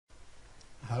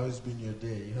How has been your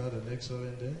day? You had an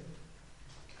excellent day?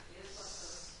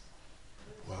 Yes.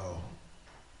 Wow.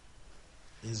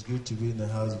 It's good to be in the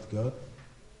house of God.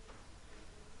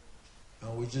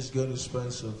 And we're just going to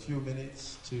spend some few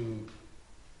minutes to,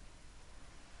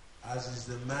 as is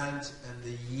the month and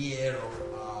the year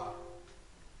of our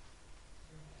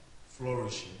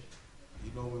flourishing.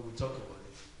 You know, we will talk about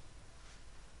it.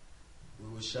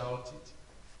 We will shout it.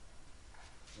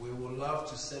 We will love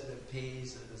to set the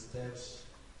pace and the steps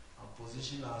and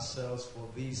position ourselves for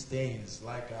these things.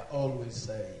 Like I always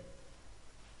say,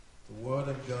 the word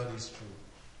of God is true.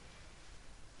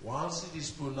 Once it is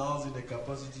pronounced in the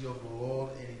capacity of the Lord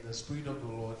and in the spirit of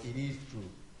the Lord, it is true.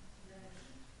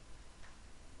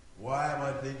 Why am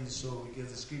I thinking so?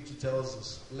 Because the scripture tells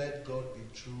us, let God be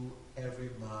true,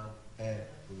 every man a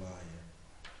liar.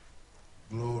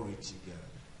 Glory to God.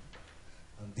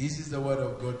 And this is the word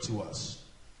of God to us.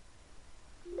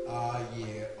 Our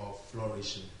year of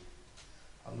flourishing.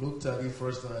 I looked at it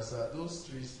first and I said, those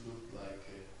trees look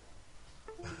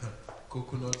like a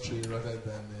coconut tree rather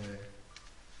than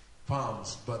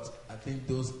palms, but I think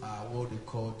those are what they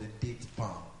call the date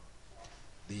palm.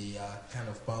 They are kind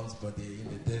of palms, but they're in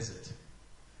the desert.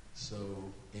 So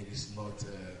it is not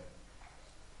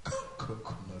a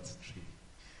coconut tree.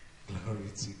 Glory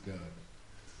to God.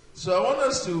 So I want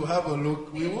us to have a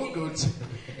look. We will go to...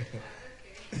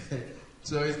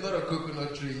 So it's not a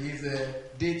coconut tree, it's a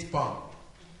date palm.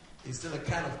 It's still a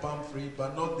kind of palm tree,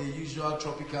 but not the usual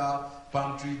tropical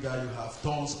palm tree that you have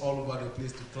thorns all over the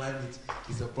place to climb it.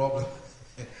 It's a problem.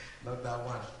 Not that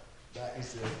one. That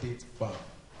is a date palm.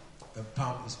 And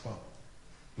palm is palm.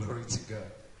 Glory to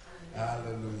God.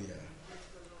 Hallelujah.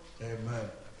 Amen.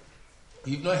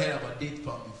 You've not heard about date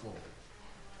palm before.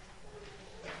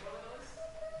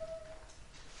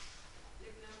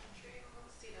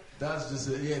 That's just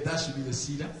that should be the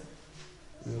cedar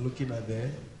we're looking at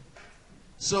there.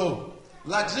 So,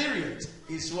 luxuriant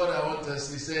is what I want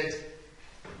us. He said,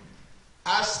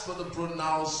 as for the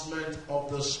pronouncement of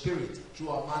the Spirit through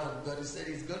a man of God, he said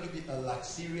it's going to be a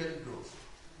luxuriant growth,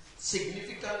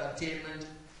 significant attainment,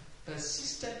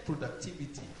 persistent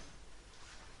productivity.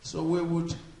 So we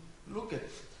would look at.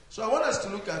 So I want us to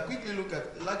quickly look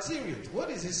at luxuriant. What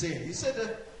is he saying? He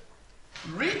said,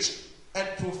 rich and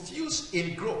profuse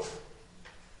in growth,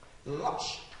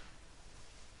 lush.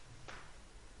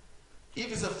 If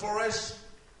it's a forest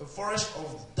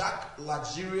of dark,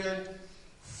 luxuriant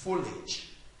foliage,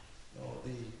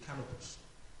 the canopies.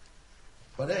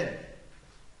 But then,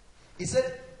 he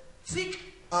said, thick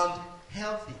and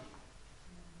healthy.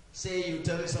 Say you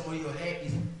tell somebody your hair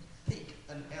is thick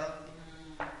and healthy,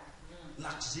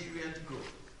 luxuriant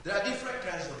growth. There are different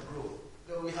kinds of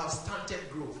growth. We have stunted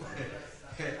growth.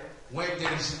 When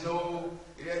there is no,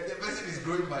 the person is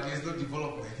growing but there is no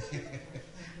development.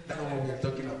 That's what we're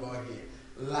talking about here.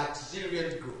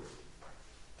 Luxuriant growth.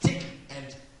 Thick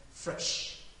and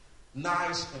fresh.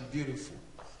 Nice and beautiful.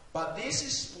 But this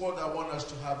is what I want us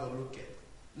to have a look at.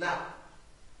 Now,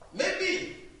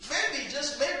 maybe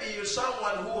you're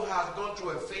someone who has gone through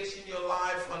a phase in your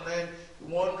life and then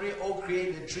wondering,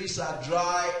 okay, the trees are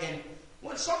dry, and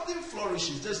when something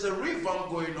flourishes, there's a revamp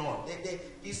going on.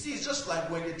 You see, it's just like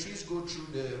when the trees go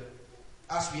through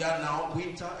as we are now,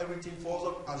 winter, everything falls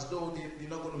up as though they're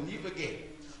not going to live again.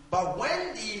 But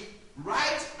when the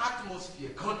right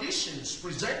atmosphere, conditions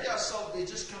present themselves, they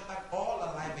just come back all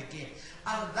alive again.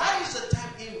 And that is the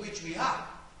time in which we are.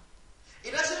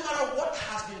 It doesn't matter what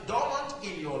has been dormant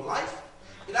in your life.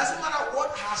 It doesn't matter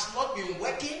what has not been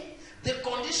working. The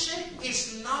condition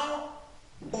is now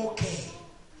okay.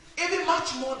 Even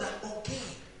much more than okay.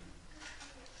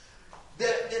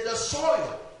 The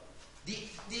soil,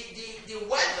 the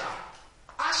weather,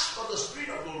 as for the Spirit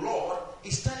of the Lord,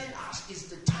 is telling us it's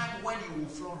the time when you will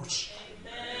flourish.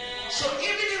 Amen. So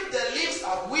even if the leaves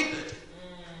are withered,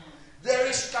 there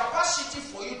is capacity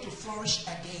for you to flourish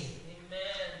again.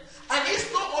 Amen. And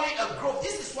it's not only a growth.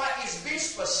 This is why it's being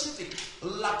specific.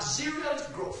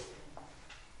 Luxuriant growth.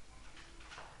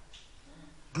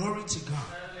 Glory to God.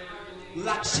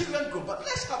 Luxuriant growth. But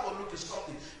let's have a look at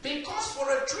something. Because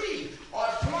for a tree or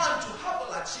a plant to have a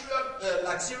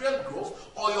luxuriant growth,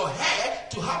 or your hair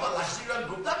to have a luxuriant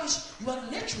growth, that means you are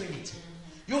nurturing it.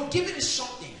 You're giving it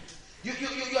something. You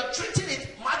are treating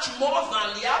it much more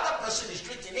than the other person is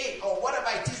treating it, or whatever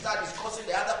it is that is causing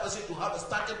the other person to have a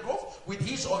stunted growth with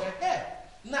his or her hair.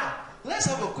 Now, let's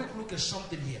have a quick look at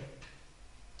something here.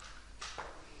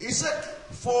 He said,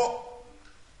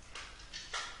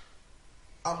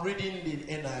 I'm reading the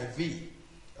NIV,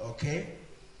 okay?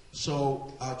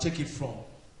 So I'll take it from.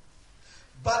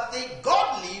 But the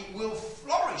godly will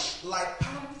flourish like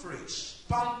palm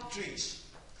trees,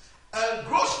 and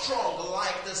grow strong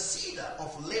like the cedar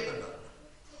of Lebanon.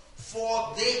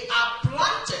 For they are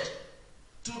planted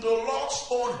to the Lord's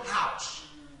own house.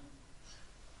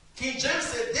 King James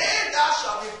said, they that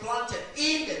shall be planted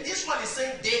in the. This one is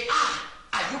saying they are.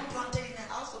 Are you planted in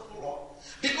the house of the Lord?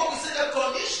 Because we say the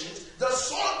conditions, the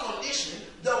soil condition,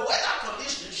 the weather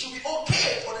condition should be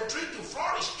okay for the tree to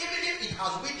flourish, even if it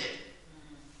has withered.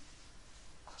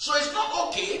 So it's not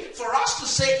okay for us to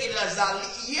say it is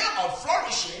a year of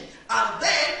flourishing and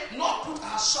then not put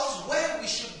ourselves where we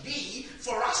should be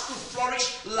for us to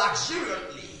flourish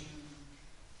luxuriantly.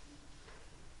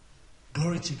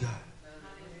 Glory to God.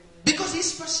 Because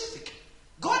He's specific.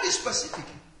 God is specific.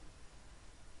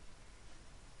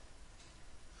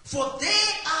 For they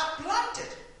are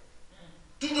planted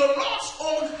to the Lord's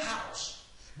own house.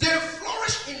 They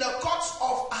flourish in the courts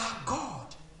of our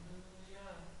God.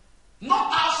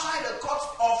 Not outside the courts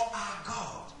of our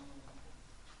God.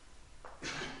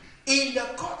 In the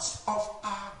courts of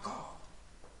our God.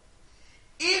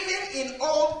 Even in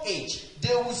old age,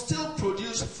 they will still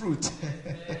produce fruit.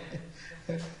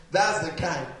 That's the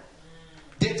kind.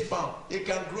 Date palm. It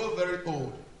can grow very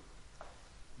old.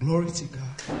 Glory to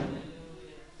God.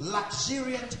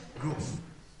 Luxuriant growth.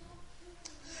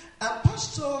 And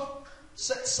Pastor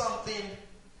said something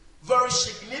very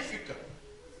significant,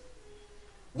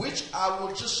 which I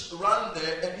will just run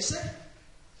there. And he said,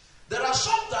 there are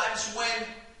some times when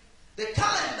the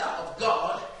calendar of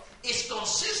God is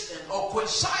consistent or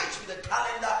coincides with the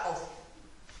calendar of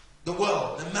the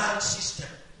world, the man system.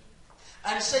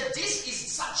 And he said, this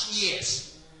is such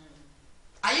years.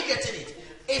 Are you getting it?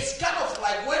 It's kind of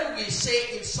like when we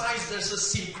say in science there's a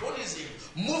synchronism,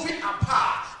 moving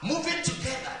apart, moving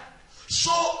together.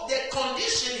 So the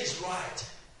condition is right.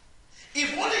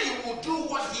 If only you would do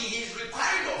what He is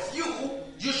requiring of you,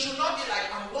 you should not be like,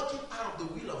 I'm walking out of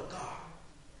the will of God.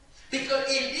 Because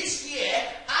in this year,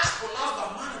 as pronounced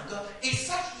by man of God, it's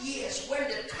such years when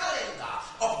the calendar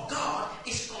of God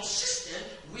is consistent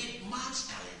with man's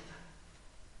calendar.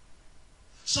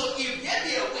 So if there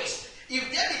be a waste, if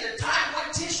there be the time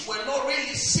when things were not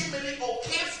really seemingly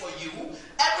okay for you,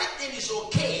 everything is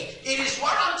okay. It is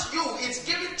warranted you, it's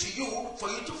given to you for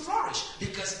you to flourish.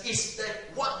 Because it's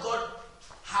what God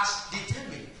has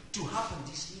determined to happen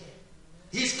this year.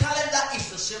 His calendar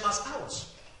is the same as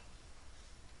ours.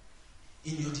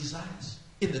 In your desires,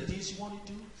 in the things you want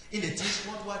to do, in the things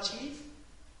you want to achieve,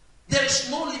 there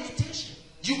is no limitation.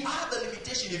 You are the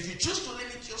limitation if you choose to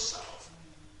limit yourself.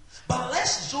 But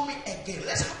let's zoom in again.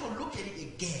 Let's have a look at it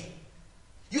again.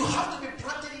 You have to be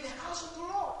planted in the house of the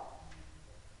Lord.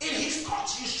 In His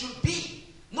courts you should be.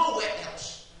 Nowhere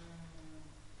else.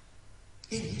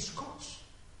 In His courts.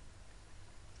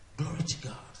 Glory to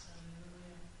God.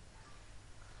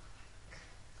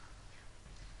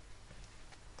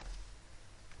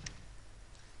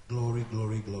 Glory,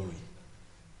 glory, glory.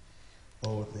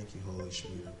 Oh, thank you, Holy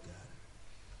Spirit of God.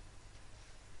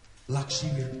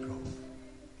 Luxuriant growth.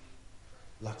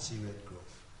 Luxuriant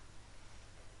growth.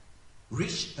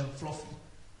 Rich and fluffy.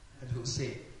 And he'll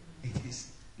say, it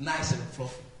is nice and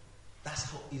fluffy. That's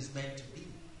how it's meant to be.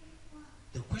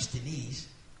 The question is,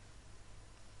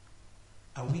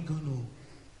 are we going to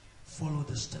follow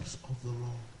the steps of the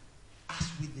Lord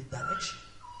as with the direction?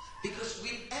 Because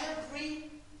with every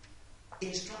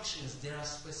instructions, there are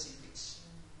specifics.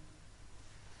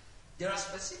 There are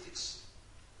specifics.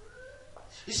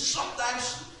 You see,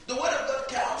 sometimes the word of God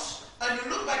comes and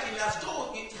you look back and as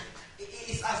though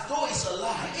it's as though it's a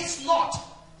lie. It's not.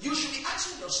 You should be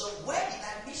asking yourself, where did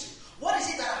I miss it? What is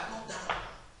it that I've not done?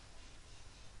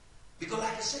 Because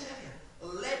like I said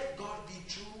earlier, let God be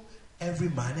true, every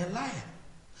man a liar.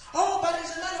 Oh, but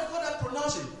there's a man of God that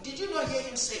pronounces it. Did you not hear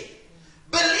him say,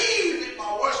 believe in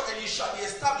my words and you shall be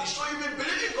established. So you've been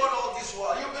believing God all this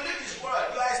while. You believe His word,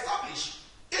 you are established.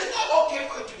 It's not okay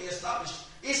for you to be established.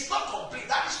 It's not complete.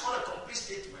 That is not a complete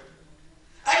statement.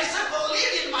 And He said,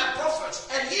 believe in my prophets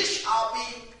and ye shall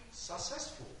be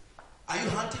successful. Are you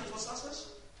hunting for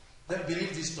success? Then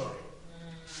believe this story.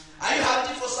 Are you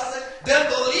hunting for success? Then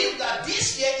believe that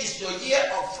this year is your year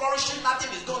of flourishing. Nothing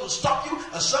is going to stop you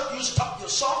except you stop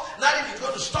yourself. Nothing is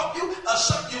going to stop you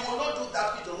except you will not do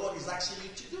that which the Lord is asking you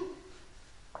to do.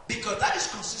 Because that is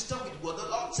consistent with what the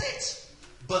Lord says.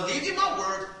 Believe in my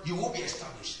word, you will be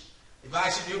established. If I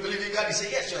ask you, do you believe in God? You say,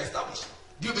 yes, you are established.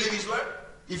 Do you believe His word?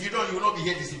 If you don't, you will not be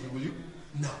here this evening, will you?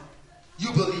 No.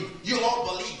 You believe. You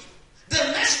all believe. The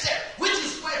next step, which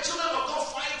is where children of God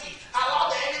find it, allow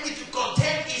the enemy to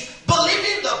contend, is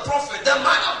believing the prophet, the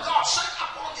man of God, set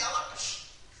upon their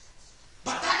lives.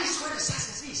 But that is where the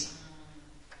success is.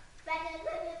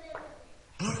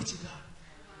 Glory to God.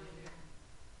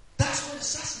 That's where the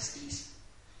success is.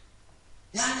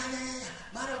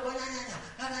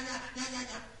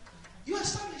 You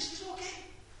established, it's okay.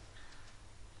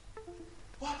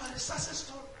 What about the success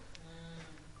story?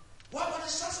 What about the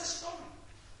success story?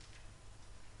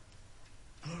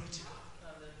 Glory to God.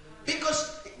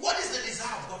 Because what is the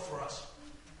desire of God for us?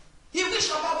 He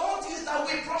wishes above all things that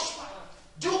we prosper,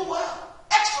 do well,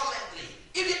 excellently,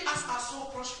 even as our soul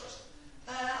prospers.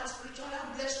 Spiritually,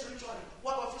 I'm blessed spiritually.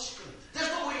 What about physically? There's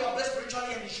no way you are blessed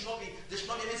spiritually and there should not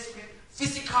be any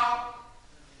physical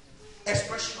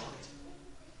expression of it.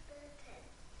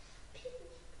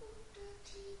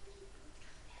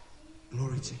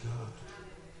 Glory to God.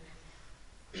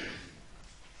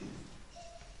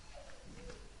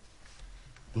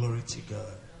 Glory to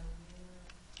God.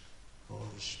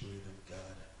 Holy Spirit of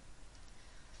God.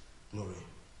 Glory.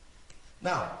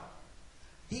 Now,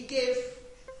 we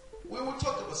will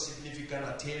talk about significant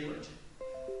attainment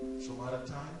some other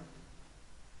time.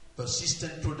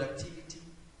 Persistent productivity.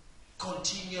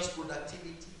 Continuous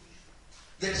productivity.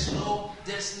 There's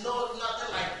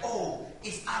nothing like, oh,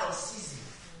 it's out of season.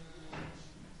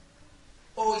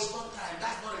 Oh, it's not time.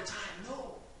 That's not a time.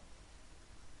 No.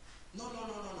 No.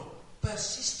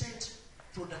 Persistent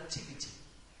productivity.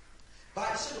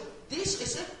 But this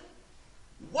is it.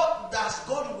 What does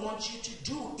God want you to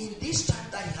do in this time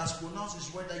that He has pronounced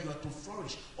His word that you are to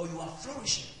flourish or you are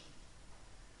flourishing?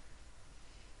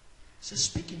 He says,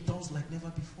 speak in tongues like never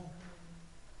before.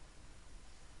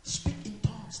 Speak in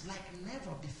tongues like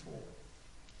never before.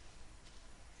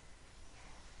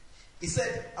 He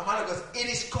said, Amanda, it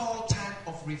is called time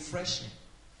of refreshing.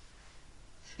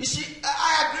 You see,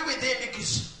 I agree with him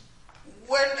because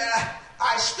when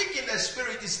I speak in the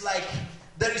Spirit, it's like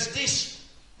there is this.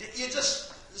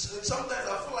 Sometimes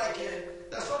I feel like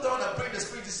that's not the one I pray in the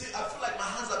Spirit. You see, I feel like my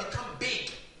hands have become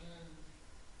big.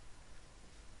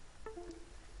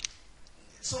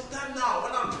 Sometimes now,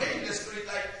 when I'm praying in the Spirit,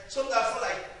 like sometimes I feel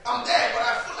like I'm there, but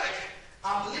I feel like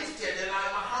I'm lifted and my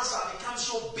hands have become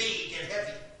so big and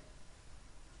heavy.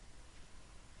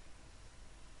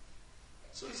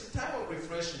 So it's a time of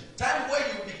refreshing. Time where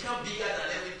you become bigger than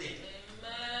everything.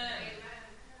 Amen.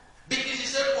 Because he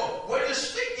said, well, when you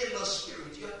speak in the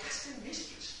Spirit, you are casting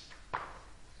mysteries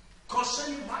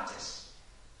concerning matters.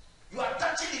 You are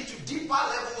touching into deeper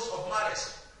levels of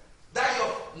matters that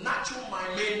your natural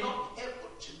mind may not be able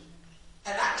to.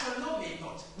 And actual law may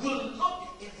not, will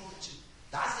not be able to.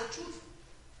 That's the truth.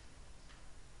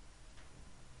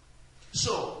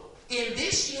 So, in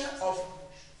this year of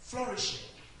flourishing,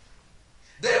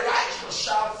 the righteous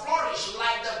shall flourish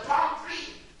like the palm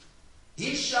tree.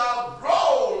 He shall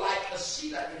grow like a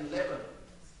cedar in Lebanon.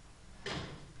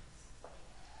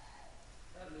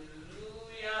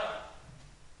 Hallelujah.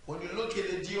 When you look at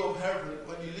the dew of heaven,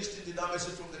 when you listen to that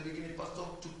message from the beginning, Pastor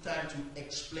took time to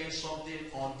explain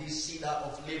something on this cedar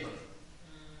of Lebanon.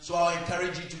 So I'll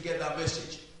encourage you to get that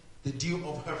message. The dew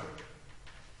of heaven.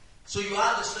 So you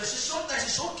understand. Sometimes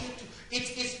it's okay to.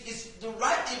 It's the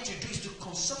right thing to do is to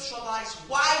conceptualize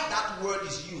why that word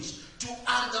is used. To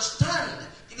understand.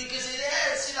 Because it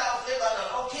is cedar of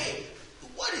Lebanon. Okay.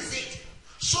 What is it?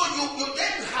 So you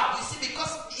then have, you see,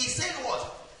 because he said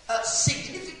what? A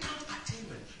significant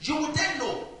attainment. You will then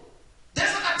know.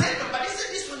 There's an attainment, but he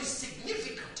said this one is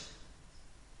significant.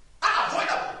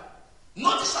 Unavoidable.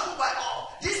 Noticeable by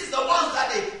all. This is the ones that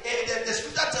the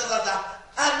scripture tells us that.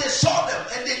 And they saw them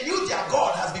and they knew their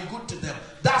God has been good to them.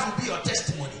 That will be your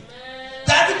testimony. Amen.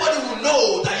 That everybody will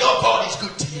know that your God is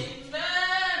good to you.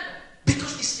 Amen.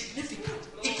 Because it's significant.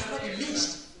 It cannot be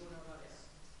missed.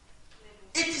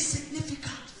 It is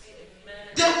significant. Amen.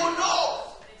 They will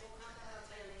know.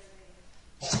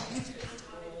 Significant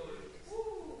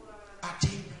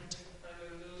attainment.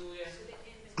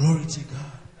 Glory to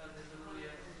God.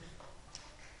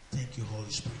 Thank you, Holy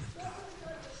Spirit of God.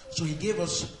 So he gave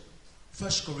us 1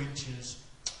 Corinthians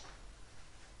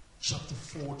chapter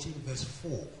 14 verse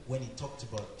 4 when he talked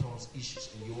about tongues issues,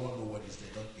 and you all know what is there,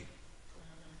 don't you?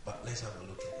 But let's have a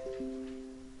look at it.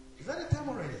 Is that the time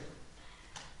already?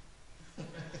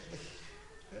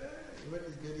 When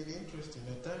it's getting interesting,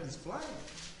 the time is flying.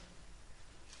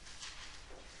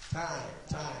 Time.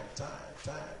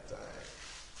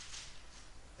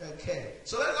 Okay,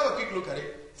 so let's have a quick look at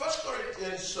it. 1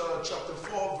 Corinthians chapter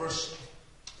 4 verse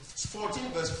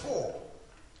 14 verse 4.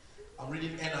 I'm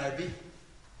reading NIV.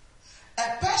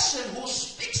 A person who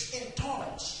speaks in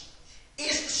tongues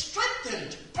is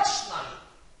strengthened personally.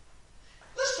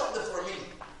 Let's stop there for a minute.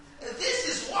 This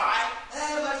is why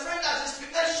my friend has this.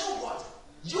 And so what?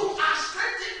 You are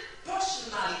strengthened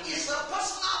personally. It's a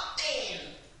personal thing.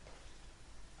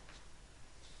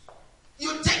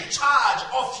 You take charge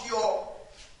of your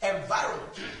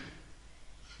environment.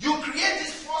 You create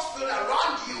this force field around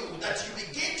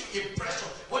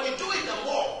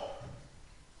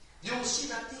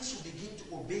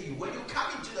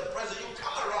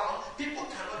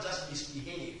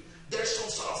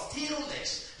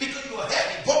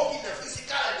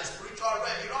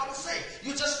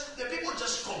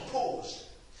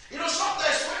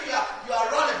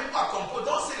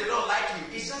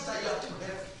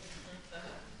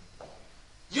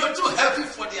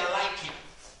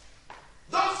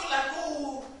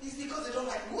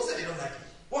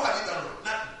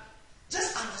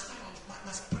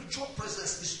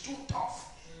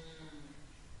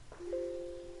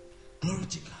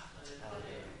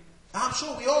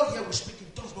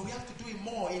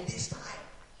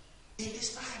in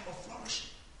this time of flourishing.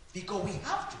 Because we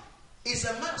have to. It's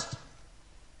a must.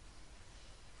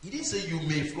 He didn't say you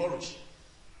may flourish.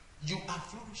 You are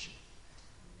flourishing.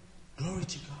 Glory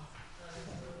to God.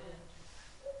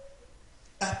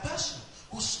 A person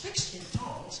who speaks in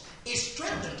tongues is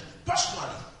strengthened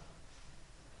personally.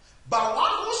 But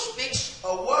one who speaks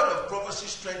a word of prophecy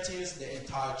strengthens the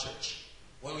entire church.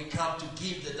 When we come to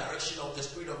give the direction of the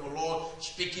Spirit of the Lord,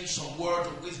 speaking some words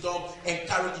of wisdom,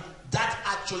 encouraging, that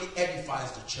actually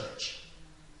edifies the church.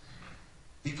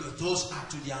 Because those are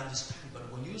to the understanding.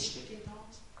 But when you speak in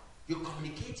tongues, you're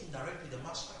communicating directly with the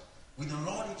Master, with the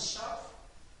Lord Himself.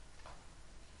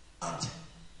 And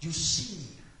you see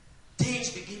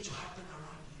things begin to happen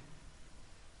around you.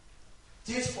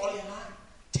 Things fall in line.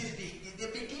 They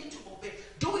begin to obey.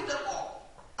 Do it more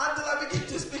until I begin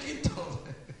to speak in tongues.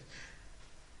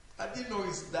 I didn't know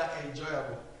it's that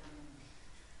enjoyable.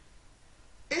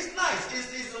 It's nice.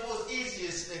 It's the most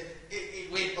easiest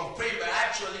way of praying, but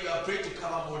actually you are praying to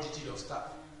cover a multitude of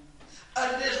stuff.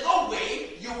 And there's no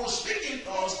way you will speak in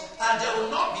tongues and there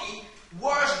will not be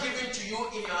words given to you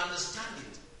in your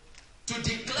understanding to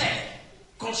declare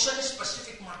concerning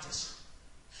specific matters.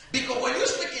 Because when you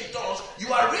speak in tongues,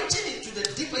 you are reaching into the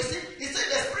deepest. He said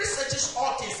the Spirit searches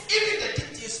all things, even the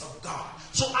deep things of God.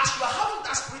 So as you are having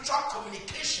that spiritual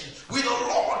communication with the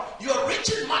Lord, you are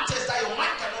reaching matters that your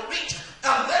mind cannot reach.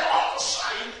 And then all of a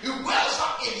sudden, it wells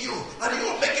up in you. And you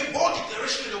are making bold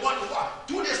declaration in the one who are.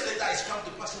 2 days later, it's come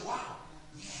to pass. Wow.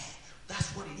 Yeah,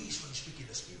 that's what it is when you speak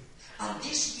in the Spirit. And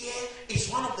this year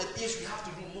is one of the things we have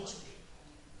to do mostly.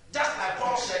 Just like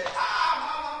Paul said,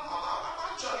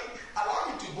 actually,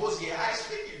 allow me to boast here. I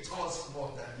speak in tongues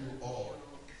more than you all.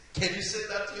 Can you say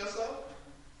that to yourself?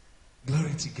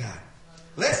 Glory to God.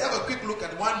 Let's have a quick look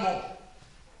at one more.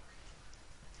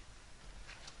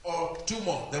 Or 2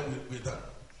 more, then we're done.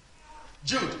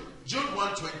 Jude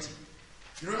 1:20.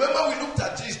 You remember we looked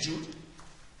at this Jude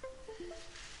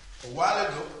a while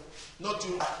ago, not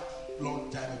too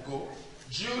long time ago.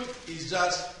 Jude is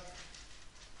just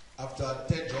after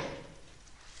 10 John,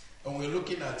 and we're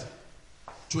looking at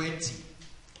 20.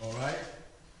 All right.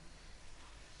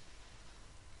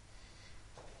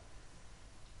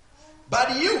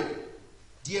 But you,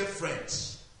 dear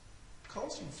friends,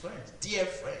 calls you friends, dear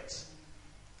friends,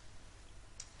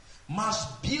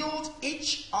 must build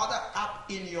each other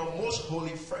up in your most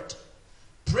holy faith.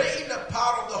 Pray in the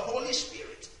power of the Holy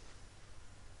Spirit.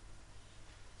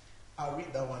 I'll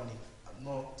read that one. I'm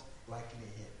not liking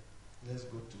it here. Let's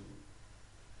go to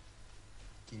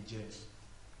King James.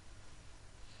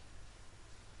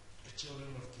 The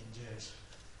children of King James.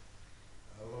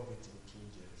 I love it in King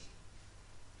James.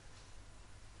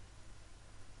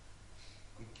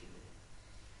 Quickly.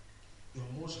 Your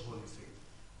most holy faith.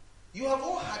 You have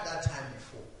all had that time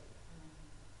before.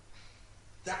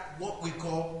 That what we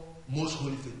call most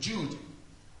holy faith. Jude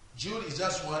is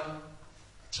just one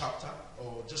chapter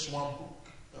or just one book.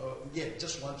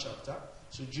 Just one chapter.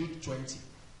 So Jude 20.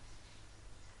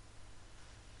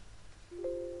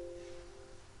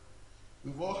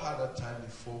 We've all had that time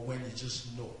before when you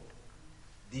just know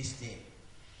this thing.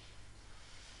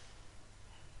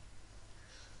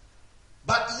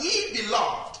 But ye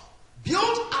beloved,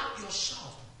 build up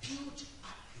yourself. Build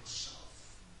up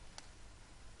yourself.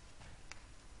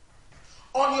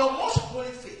 On your most holy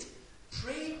faith,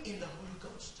 pray in the Holy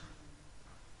Ghost.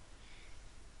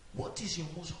 What is your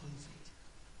most holy faith?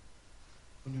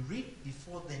 When you read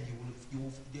before then, you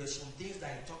will there are some things that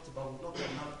he talked about. We're not going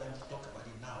to have time to talk about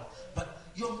it now. But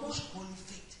your most holy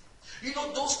faith. You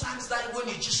know those times that when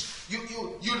you just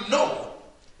you know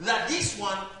that this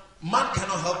one man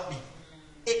cannot help me.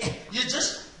 You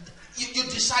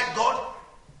decide God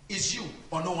is you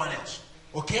or no one else.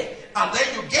 Okay? And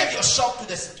then you gave yourself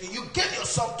to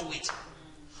it.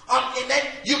 And then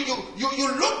you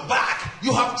look back,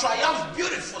 you have triumphed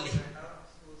beautifully.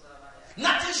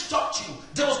 Nothing stopped you.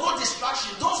 There was no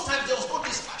distraction. Those times there was no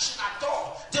distraction at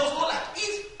all. There was no like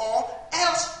if or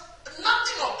else.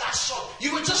 Nothing of that sort.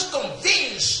 You were just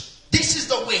convinced this is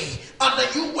the way. And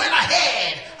then you went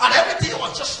ahead and everything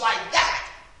was just like that.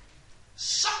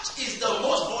 Such is the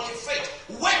most holy faith.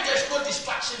 When there's no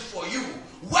distraction for you.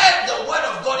 When the word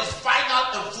of God is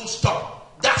final and full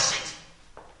stop. That's it.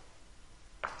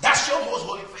 That's your most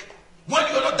holy faith. When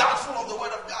you're not doubtful of the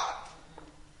word of God.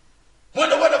 When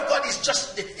the word of God is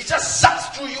just, it just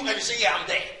zaps through you and you say, yeah, I'm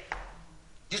there.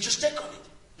 You just take on it.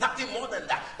 Nothing more than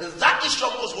that. That is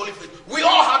your most holy faith. We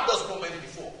all had those moments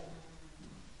before.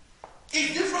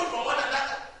 It's different from one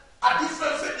another at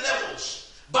different faith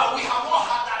levels. But we have all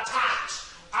had that times.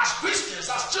 As Christians,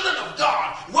 as children of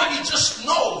God, when you just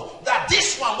know that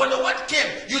this one, when the word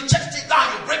came, you checked it down,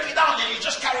 you break it down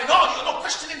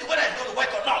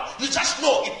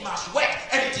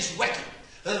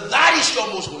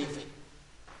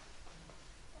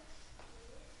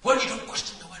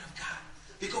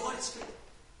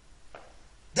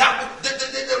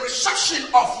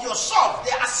of yourself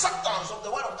the acceptance of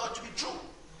the word of God to be true.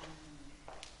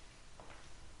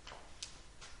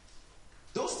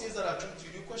 Those things that are true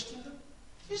to you, question them.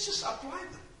 You just apply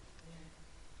them.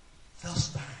 Those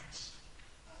times.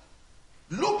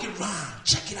 Look around,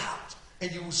 check it out,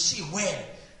 and you will see where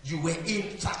you were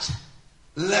in such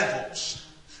levels.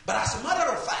 But as a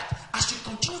matter of fact, as you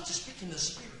continue to speak in the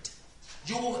Spirit,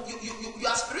 you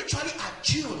are spiritually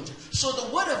attuned. So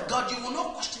the word of God, you will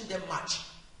not question them much.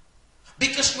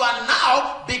 Because you are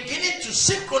now beginning to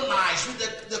synchronize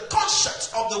with the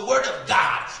concepts of the word of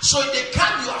God. So they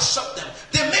come, you accept them.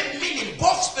 They make meaning,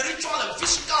 both spiritual and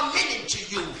physical meaning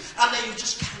to you. And then you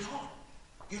just carry on.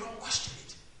 You don't question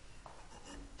it.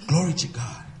 Glory to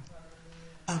God.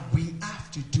 And we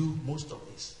have to do most of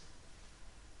this.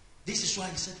 This is why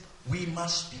he said, we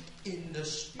must speak in the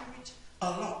Spirit a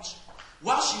lot.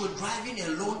 Whilst you are driving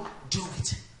alone, do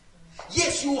it.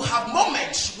 Yes, you will have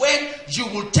moments when you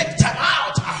will take time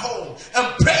out at home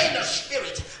and pray in the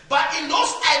Spirit. But in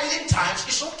those idling times,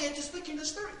 it's okay to speak in the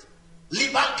Spirit.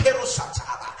 Libankero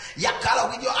sataba. Yakala,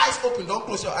 with your eyes open. Don't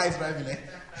close your eyes driving.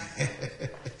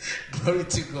 Glory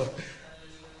to God.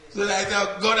 So I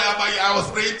tell God, I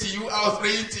was praying to you. I was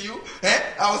praying to you.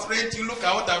 I was praying to you. Look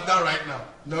at what I've done right now.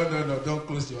 No. Don't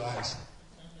close your eyes.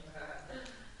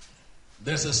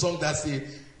 There's a song that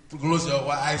says, close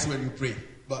your eyes when you pray.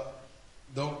 But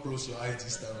don't close your eyes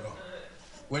this time around.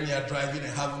 When you are driving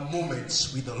and having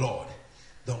moments with the Lord,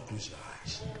 don't close your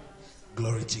eyes.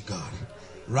 Glory to God.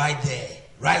 Right there.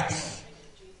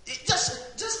 Just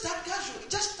start casually.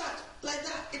 Just start like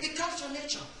that. It becomes your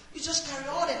nature. You just carry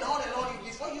on and on and on.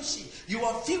 Before you see, you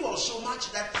are fueled so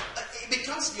much that it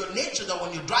becomes your nature that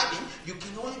when you're driving, you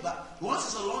can only, but once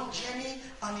it's a long journey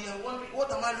and you're wondering,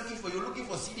 what am I looking for? You're looking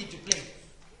for CD to play.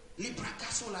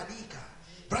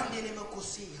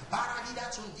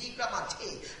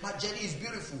 My journey is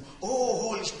beautiful. Oh,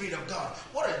 Holy Spirit of God.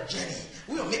 What a journey.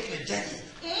 We are making a journey.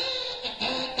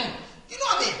 You know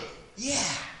what I mean? Yeah.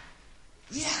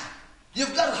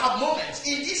 You've got to have moments.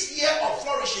 In this year of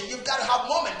flourishing, you've got to have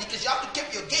moments because you have to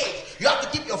keep your gaze. You have to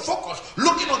keep your focus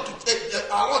looking onto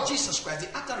our Lord Jesus Christ,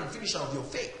 the author and finisher of your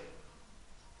faith.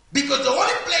 Because the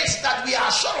only place that we are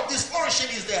sure of this flourishing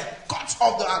is the courts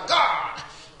of our God.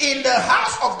 In the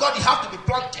house of God, you have to be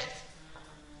planted.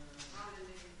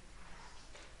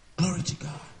 Glory to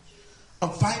God.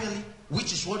 And finally,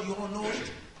 which is what you all know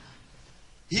it,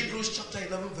 Hebrews chapter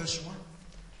 11 verse 1.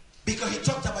 Because he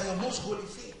talked about your most holy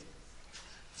faith.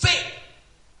 Faith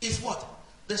is what?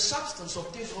 The substance of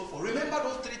things hoped for. Remember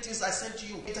those three things I said to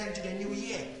you enter into the new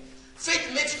year.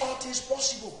 Faith makes all things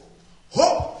possible.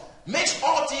 Hope makes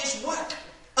all things work.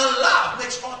 And love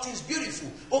makes all things beautiful.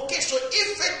 Okay, so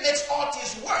if faith makes all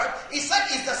things work, it said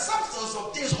it's the substance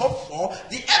of things hoped for,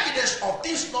 the evidence of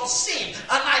things not seen.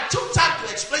 And I took time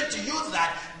to explain to you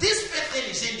that this faith thing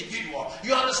is individual.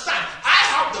 You understand? I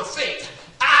have the faith.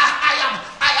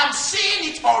 I am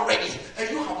seeing it already, and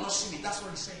you have not seen it. That's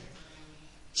what he's saying.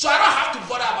 So I don't have to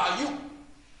bother about you.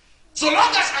 So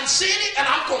long as I'm seeing it and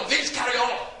I'm convinced, carry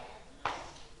on.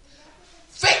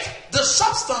 Faith, the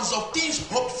substance of things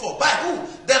hoped for. By who?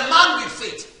 The man with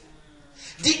faith.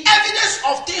 The evidence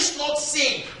of things not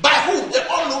seen. By who? The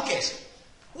onlookers.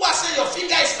 Who are saying your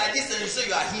finger is like this and you say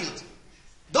you are healed.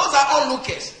 Those are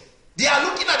onlookers. They are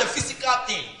looking at the physical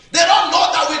thing. They don't know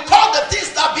that we call the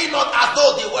things that be not as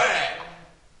though they were.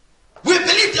 We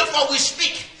believe, therefore we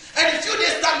speak. And a few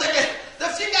days down the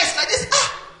finger is like this.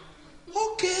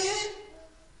 Okay.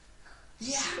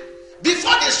 Yeah.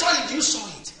 Before they saw it, you saw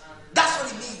it. That's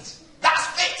what it means. That's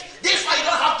faith. This is why you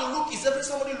don't have to look. Is every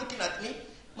somebody looking at me?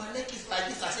 My neck is like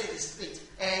this. I say it's straight.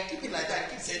 And keep it like that.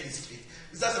 Keep saying it's straight.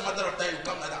 It's just a matter of time you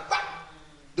come like that. Bah!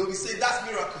 They'll be saying that's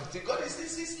miracle. To God,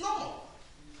 it's normal.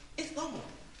 It's normal.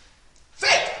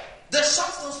 Faith, the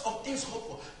substance of things hoped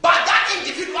for. But that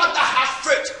individual that has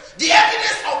faith, the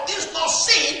evidence of things not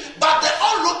seen, but the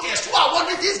onlookers who are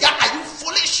wondering, this guy, are you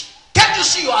foolish? Can't you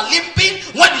see you are limping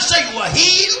when you say you are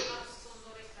healed?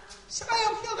 Say, I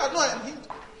am healed. I know I am healed.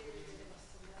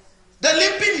 The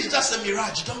limping is just a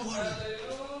mirage. Don't worry.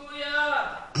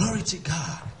 Hallelujah. Glory to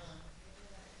God.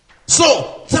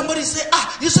 So, somebody say,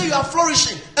 you say you are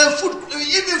flourishing. And food,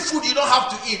 even food you don't have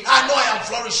to eat. I know I am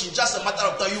flourishing. Just a matter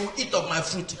of time. You will eat of my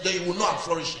fruit. Then you will know I'm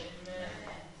flourishing.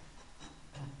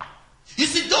 You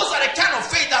see, those are the kind of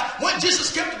faith that when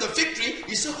Jesus came to the fig tree,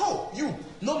 he said,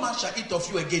 no man shall eat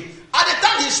of you again. At the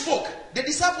time he spoke, the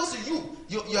disciples said,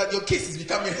 your case is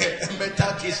becoming a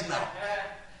mental case now.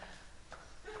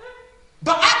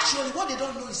 But actually, what they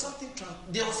don't know is something,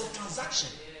 there was a transaction.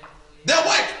 They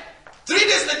went. 3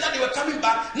 days later, they were coming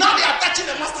back. Now they are touching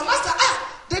the master. Master,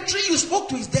 the tree you spoke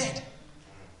to is dead.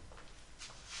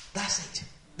 That's it.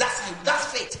 That's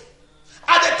faith.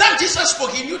 At the time Jesus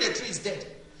spoke, he knew the tree is dead.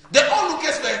 The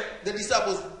onlookers were the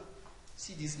disciples.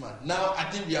 See this man. Now I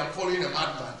think we are following a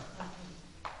madman.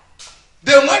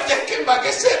 They went and came back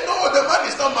and said, no, the man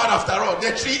is not mad after all.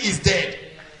 The tree is dead.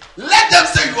 Let them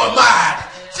say you are mad.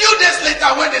 Few days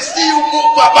later, when they see you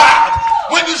move about,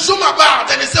 when you zoom about,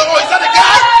 and they say, oh, is that the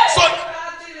guy? So,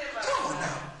 come on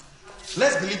now.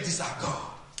 Let's believe this is our God.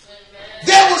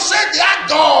 They will say their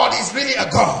God is really a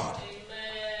God.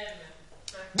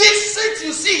 These saints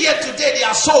you see here today, they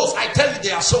are souls. I tell you,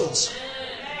 they are souls.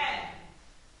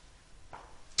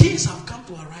 Kings have come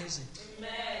to a rising. You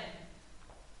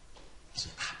say,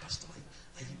 Pastor,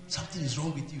 something is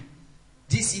wrong with you.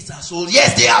 This is our soul.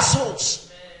 Yes, they are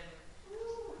souls.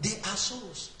 They are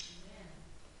souls.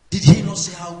 Did he not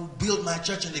say, I will build my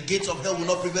church and the gates of hell will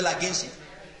not prevail against it?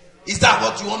 Is that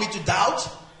what you want me to doubt?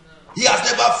 He has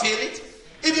never failed it.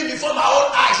 Even before my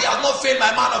own eyes, he has not failed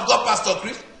my man of God, Pastor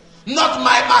Chris. Not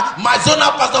my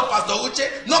zonal pastor, Pastor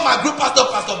Uche. Not my group pastor,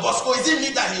 Pastor Bosco. Is it me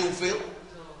that he will fail?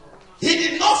 He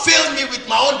did not fail me with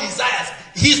my own desires.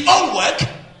 His own work.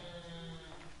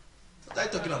 What are you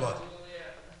talking about?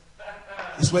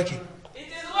 It's working.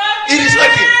 It is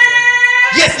working.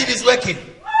 Yes, it is working.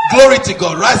 Glory to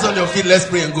God. Rise on your feet. Let's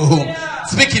pray and go home.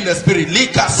 Speak in the spirit.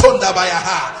 Lika sonda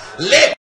bayaha.